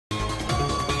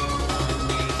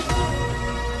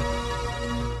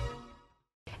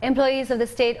Employees of the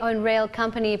state-owned rail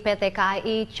company PT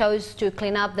KAI chose to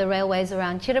clean up the railways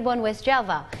around Cirebon, West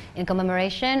Java in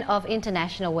commemoration of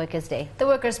International Workers' Day. The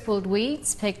workers pulled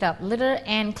weeds, picked up litter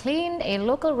and cleaned a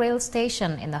local rail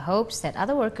station in the hopes that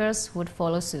other workers would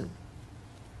follow suit.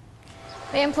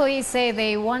 The employees say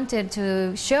they wanted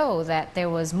to show that there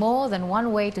was more than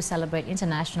one way to celebrate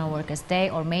International Workers' Day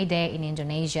or May Day in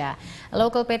Indonesia. A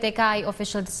local PT KAI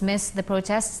official dismissed the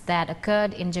protests that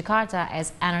occurred in Jakarta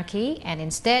as anarchy and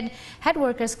instead had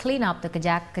workers clean up the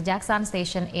Kejaksaan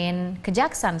station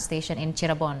in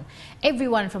Cirebon.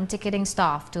 Everyone from ticketing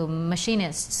staff to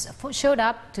machinists showed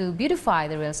up to beautify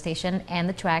the rail station and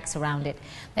the tracks around it.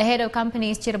 The head of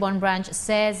company's Cirebon branch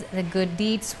says the good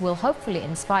deeds will hopefully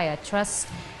inspire trust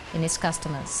in its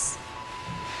customers.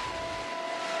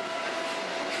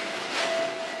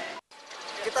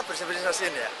 Kita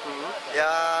bersih-bersihin ya,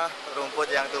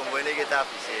 rumput yang tumbuh ini kita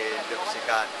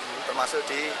bersihkan, termasuk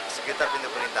di sekitar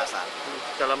pintu perlintasan.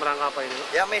 Dalam rangka apa ini?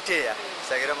 Ya May Day ya,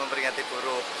 saya kira memperingati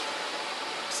buruh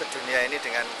sedunia ini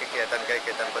dengan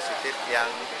kegiatan-kegiatan positif yang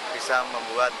bisa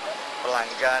membuat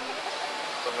pelanggan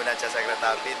pengguna jasa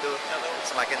kereta api itu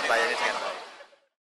semakin terlayani dengan baik.